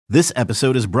This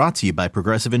episode is brought to you by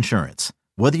Progressive Insurance.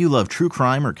 Whether you love true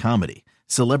crime or comedy,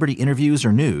 celebrity interviews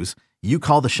or news, you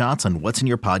call the shots on what's in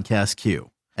your podcast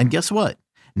queue. And guess what?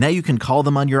 Now you can call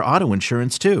them on your auto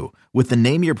insurance too with the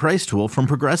Name Your Price tool from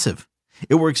Progressive.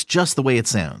 It works just the way it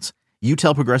sounds. You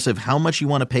tell Progressive how much you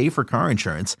want to pay for car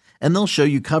insurance, and they'll show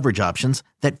you coverage options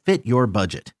that fit your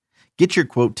budget. Get your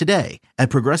quote today at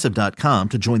Progressive.com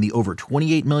to join the over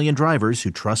 28 million drivers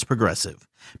who trust Progressive.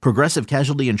 Progressive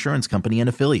Casualty Insurance Company and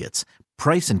Affiliates.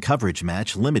 Price and coverage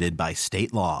match limited by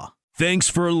state law. Thanks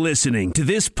for listening to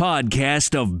this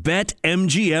podcast of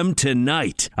BetMGM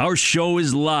Tonight. Our show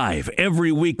is live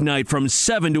every weeknight from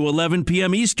 7 to 11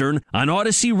 p.m. Eastern on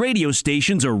Odyssey radio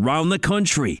stations around the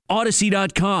country,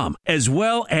 Odyssey.com, as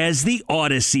well as the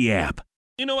Odyssey app.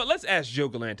 You know what? Let's ask Joe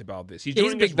Gallant about this. He's He's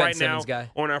joining a big us Ben right now Simmons guy.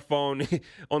 on our phone,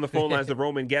 on the phone lines, the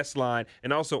Roman guest line,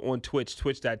 and also on Twitch,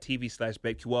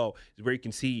 twitch.tv/BetQL, is where you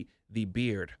can see the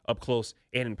beard up close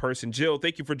and in person. Jill,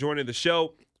 thank you for joining the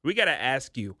show. We got to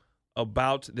ask you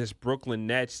about this Brooklyn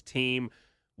Nets team.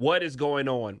 What is going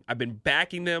on? I've been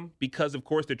backing them because, of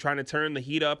course, they're trying to turn the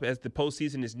heat up as the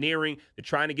postseason is nearing. They're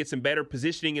trying to get some better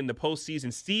positioning in the postseason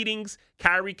seedings.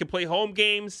 Kyrie can play home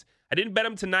games. I didn't bet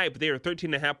them tonight, but they are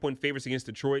 13.5-point favorites against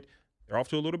Detroit. They're off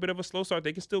to a little bit of a slow start.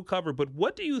 They can still cover. But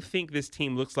what do you think this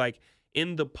team looks like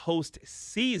in the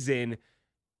postseason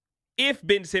if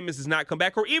Ben Simmons does not come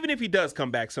back, or even if he does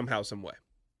come back somehow, some way?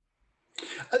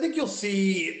 I think you'll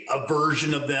see a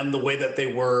version of them the way that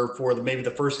they were for maybe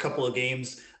the first couple of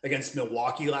games against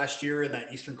Milwaukee last year in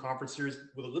that Eastern Conference Series,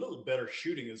 with a little better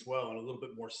shooting as well and a little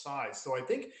bit more size. So I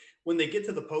think when they get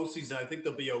to the postseason, I think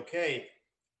they'll be okay.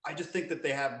 I just think that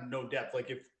they have no depth. Like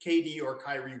if KD or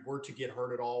Kyrie were to get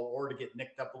hurt at all or to get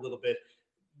nicked up a little bit,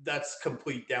 that's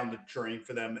complete down the drain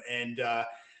for them. And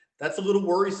that's a little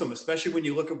worrisome, especially when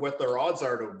you look at what their odds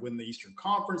are to win the Eastern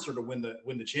Conference or to win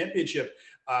the championship.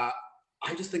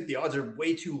 I just think the odds are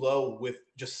way too low with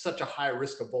just such a high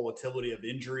risk of volatility of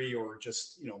injury or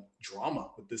just, drama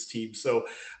with this team. So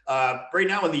right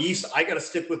now in the East, I got to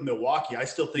stick with Milwaukee. I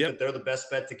still think that they're the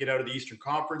best bet to get out of the Eastern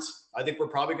Conference. I think we're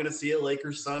probably going to see a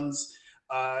Lakers-Suns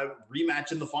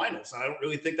rematch in the finals. I don't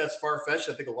really think that's far-fetched.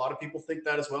 I think a lot of people think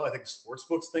that as well. I think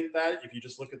sportsbooks think that if you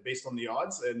just look at based on the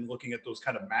odds and looking at those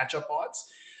kind of matchup odds.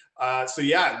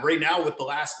 Right now with the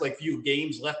last few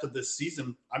games left of this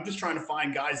season, I'm just trying to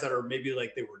find guys that are maybe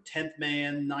like they were 10th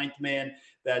man, 9th man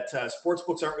that sports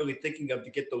books aren't really thinking of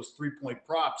to get those 3-point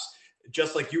props.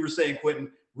 Just like you were saying,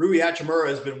 Quentin, Rui Hachimura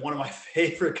has been one of my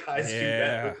favorite guys to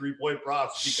bet for 3-point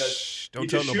props because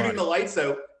he's just shooting the lights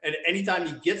out. And anytime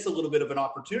he gets a little bit of an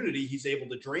opportunity, he's able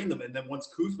to drain them. And then once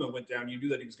Kuzma went down, you knew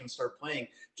that he was going to start playing,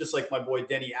 just like my boy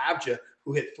Denny Abdja,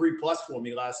 who hit 3+ for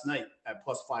me last night at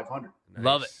plus 500.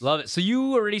 Nice. Love it. So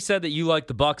you already said that you like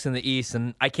the Bucks in the East,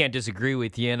 and I can't disagree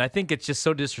with you. And I think it's just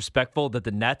so disrespectful that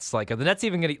the Nets, are the Nets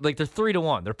even going to, they're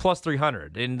 3-1, they're plus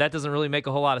 300, and that doesn't really make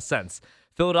a whole lot of sense.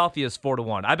 Philadelphia is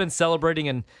 4-1. I've been celebrating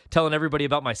and telling everybody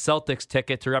about my Celtics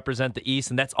ticket to represent the East,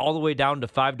 and that's all the way down to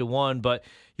 5-1. But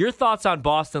your thoughts on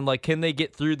Boston, can they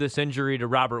get through this injury to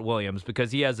Robert Williams?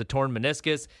 Because he has a torn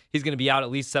meniscus. He's going to be out at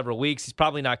least several weeks. He's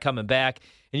probably not coming back.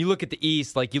 And you look at the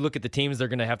East, you look at the teams they're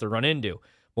going to have to run into.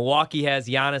 Milwaukee has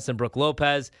Giannis and Brook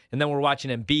Lopez, and then we're watching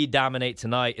Embiid dominate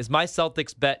tonight. Is my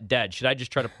Celtics bet dead? Should I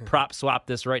just try to prop swap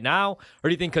this right now? Or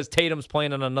do you think because Tatum's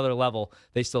playing on another level,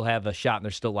 they still have a shot and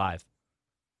they're still live?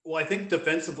 Well, I think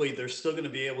defensively, they're still going to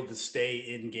be able to stay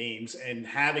in games, and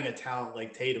having a talent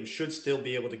like Tatum should still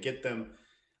be able to get them,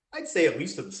 I'd say, at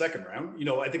least to the second round.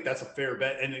 I think that's a fair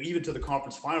bet. And even to the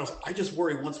conference finals, I just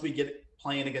worry once we get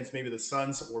playing against maybe the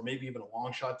Suns or maybe even a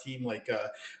long shot team like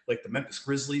the Memphis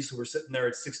Grizzlies, who are sitting there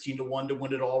at 16-1 to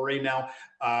win it all right now.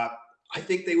 I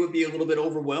think they would be a little bit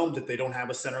overwhelmed if they don't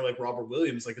have a center like Robert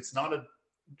Williams. It's not a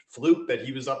fluke that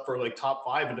he was up for top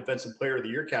 5 in defensive player of the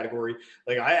year category.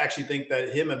 I actually think that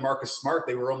him and Marcus Smart,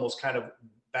 they were almost kind of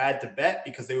bad to bet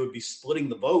because they would be splitting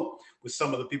the vote with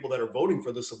some of the people that are voting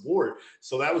for this award.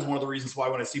 So that was one of the reasons why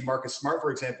when I see Marcus Smart,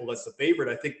 for example, that's the favorite,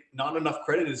 I think not enough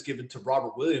credit is given to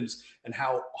Robert Williams and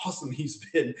how awesome he's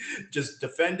been just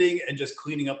defending and just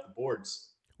cleaning up the boards.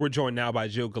 We're joined now by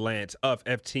Joe Gallant of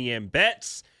FTN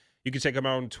Bets. You can check him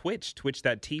out on Twitch,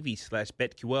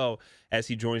 twitch.tv/BetQL, as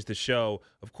he joins the show,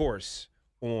 of course,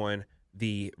 on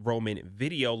the Roman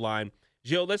video line.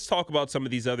 Jill, let's talk about some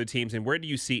of these other teams and where do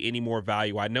you see any more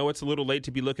value? I know it's a little late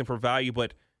to be looking for value,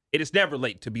 but it is never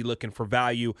late to be looking for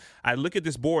value. I look at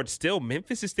this board still.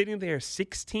 Memphis is sitting there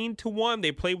 16-1.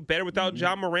 They play better without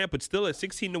John Morant, but still at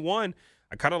 16-1.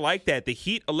 I kind of like that. The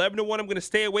Heat 11-1. I'm going to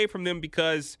stay away from them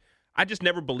because I just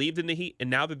never believed in the Heat,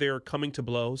 and now that they're coming to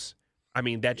blows, I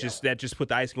mean that just put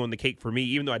the icing on the cake for me.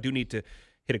 Even though I do need to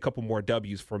hit a couple more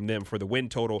W's from them for the win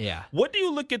total. Yeah. What do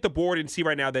you look at the board and see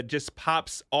right now that just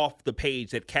pops off the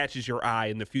page that catches your eye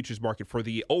in the futures market for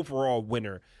the overall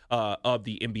winner of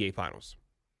the NBA Finals?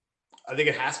 I think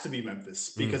it has to be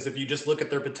Memphis because if you just look at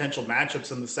their potential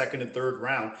matchups in the second and third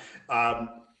round,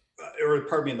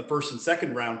 in the first and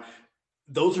second round,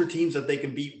 those are teams that they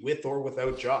can beat with or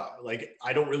without Ja. Like,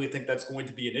 I don't really think that's going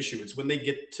to be an issue. It's when they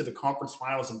get to the conference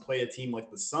finals and play a team like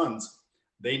the Suns,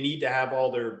 they need to have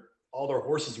all their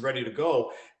horses ready to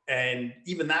go. And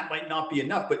even that might not be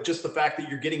enough, but just the fact that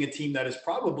you're getting a team that is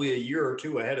probably a year or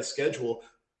two ahead of schedule,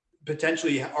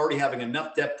 potentially already having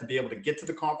enough depth to be able to get to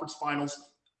the conference finals.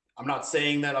 I'm not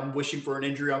saying that I'm wishing for an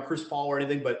injury on Chris Paul or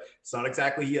anything, but it's not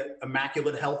exactly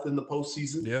immaculate health in the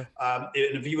postseason. Yeah. And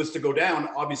if he was to go down,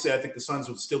 obviously I think the Suns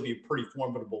would still be a pretty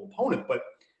formidable opponent. But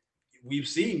we've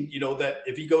seen, that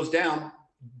if he goes down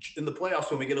in the playoffs,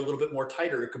 when we get a little bit more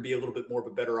tighter, it could be a little bit more of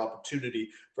a better opportunity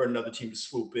for another team to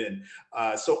swoop in.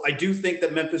 So I do think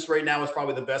that Memphis right now is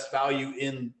probably the best value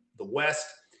in the West.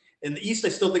 In the East, I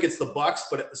still think it's the Bucks,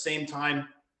 but at the same time,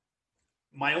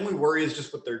 my only worry is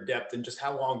just with their depth and just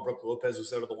how long Brook Lopez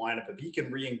was out of the lineup. If he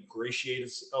can re-ingratiate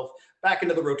himself back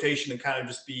into the rotation and kind of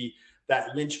just be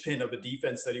that linchpin of a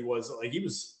defense that he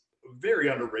was very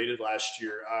underrated last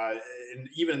year. And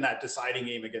even in that deciding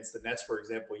game against the Nets, for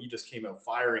example, he just came out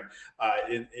firing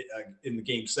in the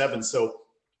game 7. So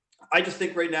I just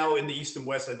think right now in the East and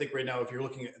West, I think right now, if you're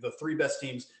looking at the 3 best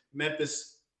teams,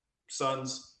 Memphis,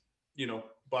 Suns,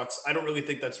 Bucks, I don't really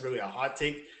think that's really a hot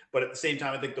take. But at the same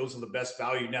time, I think those are the best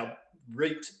value. Now,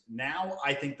 right now,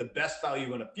 I think the best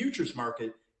value in a futures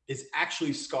market is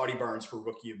actually Scotty Barnes for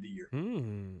Rookie of the Year.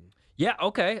 Yeah,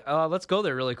 okay. Let's go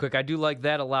there really quick. I do like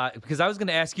that a lot because I was going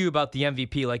to ask you about the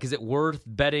MVP. Like, is it worth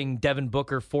betting Devin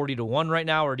Booker 40-1 right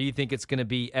now, or do you think it's going to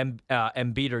be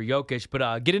Embiid or Jokic?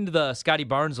 But get into the Scotty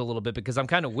Barnes a little bit because I'm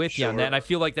kind of with you on that, and I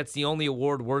feel like that's the only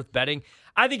award worth betting.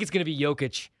 I think it's going to be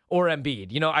Jokic or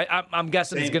Embiid. I'm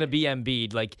guessing it's going to be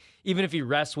Embiid. Like, even if he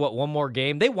rests, one more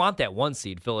game? They want that 1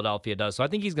 seed, Philadelphia does. So I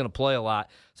think he's going to play a lot.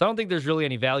 So I don't think there's really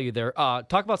any value there.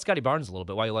 Talk about Scotty Barnes a little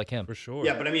bit, why you like him. For sure.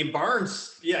 Yeah, but I mean,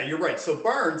 Barnes, yeah, you're right. So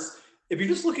Barnes, if you're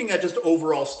just looking at just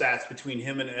overall stats between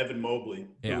him and Evan Mobley,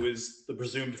 who is the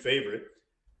presumed favorite,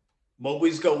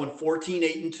 Mobley's going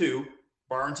 14-8-2.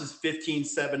 Barnes is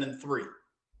 15-7-3.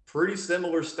 Pretty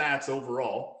similar stats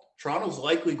overall. Toronto's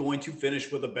likely going to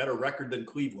finish with a better record than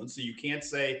Cleveland. So you can't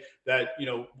say that,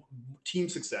 team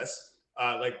success,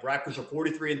 like Raptors are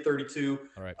 43-32,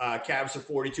 Cavs are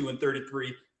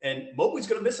 42-33, and Mobley's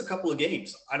going to miss a couple of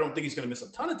games. I don't think he's going to miss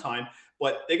a ton of time,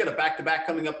 but they got a back-to-back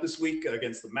coming up this week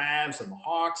against the Mavs and the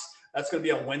Hawks. That's going to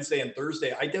be on Wednesday and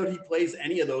Thursday. I doubt he plays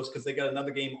any of those because they got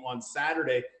another game on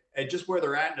Saturday. And just where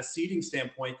they're at in a seeding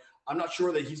standpoint, I'm not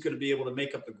sure that he's going to be able to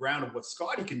make up the ground of what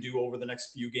Scotty can do over the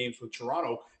next few games with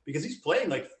Toronto because he's playing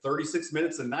like 36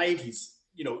 minutes a night. He's,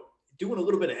 doing a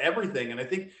little bit of everything. And I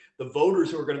think the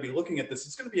voters who are going to be looking at this,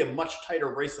 it's going to be a much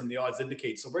tighter race than the odds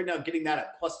indicate. So right now, getting that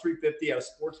at plus 350 out of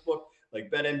Sportsbook,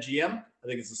 like BetMGM, I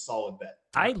think it's a solid bet.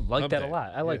 I like that a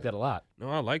lot. I like that a lot. No,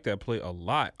 I like that play a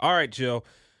lot. All right, Joe.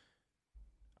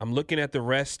 I'm looking at the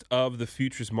rest of the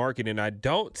futures market, and I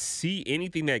don't see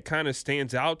anything that kind of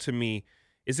stands out to me.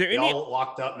 Is there any all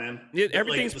locked up, man? Yeah,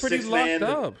 everything's like pretty locked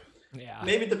up. Yeah.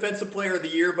 Maybe Defensive Player of the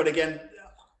Year, but again,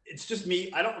 it's just me.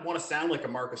 I don't want to sound like a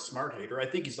Marcus Smart hater. I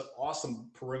think he's an awesome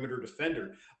perimeter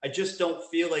defender. I just don't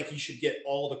feel like he should get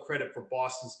all the credit for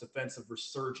Boston's defensive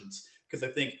resurgence because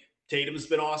I think Tatum has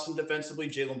been awesome defensively.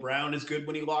 Jaylen Brown is good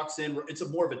when he locks in. It's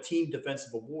more of a team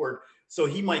defensive award, so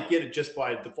he might get it just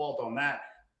by default on that.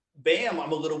 Bam,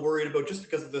 I'm a little worried about just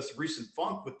because of this recent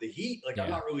funk with the Heat. I'm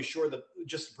not really sure that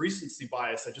just recency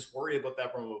bias. I just worry about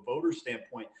that from a voter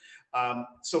standpoint.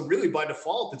 So really by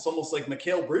default, it's almost like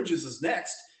Mikal Bridges is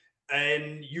next.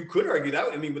 And you could argue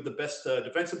that. I mean, with the best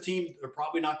defensive team, they're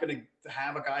probably not going to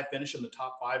have a guy finish in the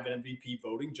top 5 in MVP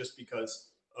voting just because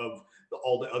of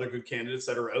all the other good candidates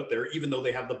that are out there, even though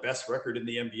they have the best record in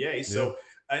the NBA. So,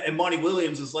 and Monty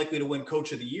Williams is likely to win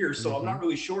Coach of the Year. So I'm not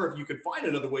really sure if you could find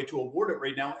another way to award it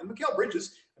right now. And Mikal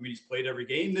Bridges, I mean, he's played every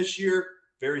game this year,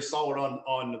 very solid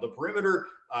on the perimeter.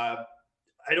 I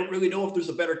don't really know if there's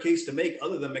a better case to make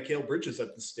other than Mikal Bridges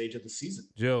at this stage of the season.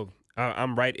 Joe,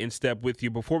 I'm right in step with you.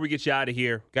 Before we get you out of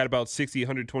here, got about 60,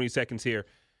 120 seconds here.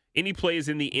 Any plays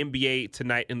in the NBA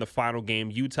tonight in the final game?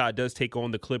 Utah does take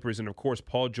on the Clippers, and of course,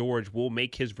 Paul George will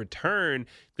make his return.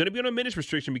 Going to be on a minutes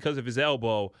restriction because of his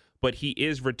elbow, but he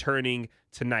is returning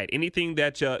tonight. Anything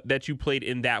that you played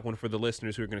in that one for the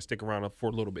listeners who are going to stick around for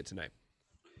a little bit tonight?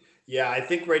 Yeah, I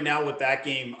think right now with that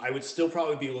game, I would still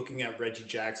probably be looking at Reggie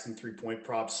Jackson 3-point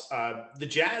props. The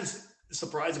Jazz,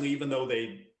 surprisingly, even though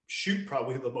they shoot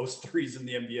probably the most threes in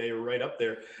the NBA, or right up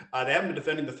there. They haven't been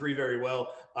defending the three very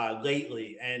well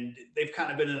lately, and they've kind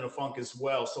of been in a funk as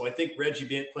well. So I think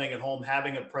Reggie playing at home,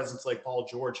 having a presence like Paul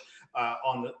George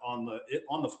on the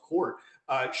court,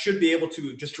 should be able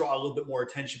to just draw a little bit more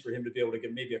attention for him to be able to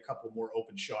get maybe a couple more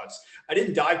open shots. I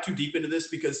didn't dive too deep into this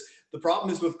because the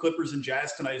problem is with Clippers and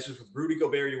Jazz tonight is just with Rudy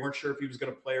Gobert, you weren't sure if he was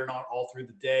going to play or not all through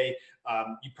the day.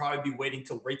 You'd probably be waiting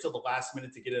right till the last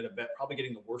minute to get in a bet, probably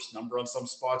getting the worst number on some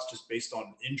spots just based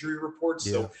on injury reports.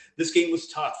 Yeah. So this game was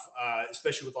tough,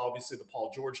 especially with obviously the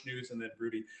Paul George news and then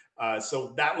Rudy.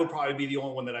 So that would probably be the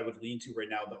only one that I would lean to right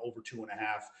now, the over 2.5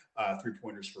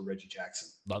 3-pointers for Reggie Jackson.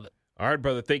 Love it. All right,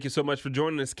 brother. Thank you so much for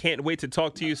joining us. Can't wait to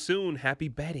talk to you soon. Happy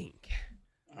betting.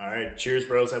 All right. Cheers,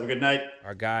 bros. Have a good night.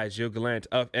 Our guy, Gilles Gallant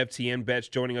of FTN Bets,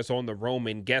 joining us on the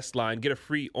Roman guest line. Get a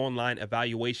free online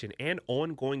evaluation and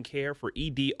ongoing care for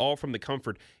ED, all from the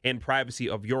comfort and privacy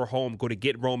of your home. Go to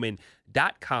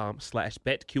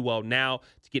GetRoman.com/BetQL now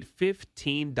to get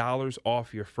 $15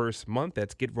 off your first month.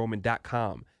 That's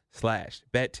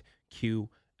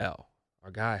GetRoman.com/BetQL. Our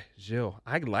guy, Gilles,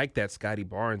 I like that Scotty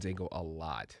Barnes angle a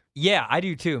lot. Yeah, I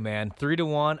do too, man.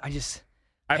 3-1. I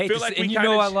hate feel to like say, and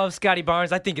I love Scotty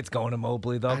Barnes. I think it's going to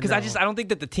Mobley though, because I don't think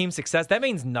that the team's success that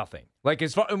means nothing. Like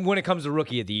as far when it comes to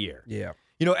Rookie of the Year, yeah,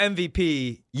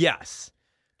 MVP, yes,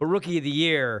 but Rookie of the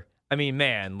Year, I mean,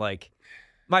 man, like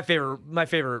my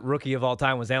favorite rookie of all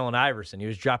time was Allen Iverson.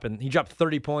 He dropped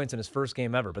 30 points in his first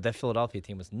game ever, but that Philadelphia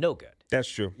team was no good. That's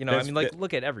true.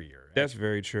 Look at every year. Right? That's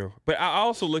very true. But I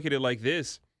also look at it like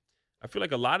this. I feel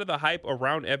like a lot of the hype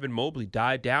around Evan Mobley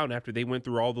died down after they went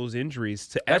through all those injuries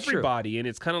to everybody. And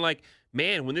it's kind of like,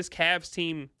 man, when this Cavs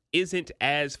team isn't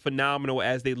as phenomenal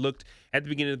as they looked at the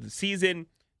beginning of the season,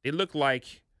 they look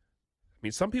like,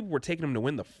 some people were taking them to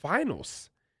win the finals.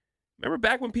 Remember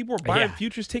back when people were buying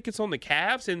futures tickets on the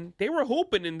Cavs and they were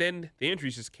hooping, and then the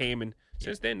injuries just came. And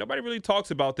since then, nobody really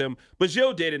talks about them. But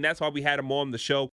Gilles did, and that's why we had him on the show.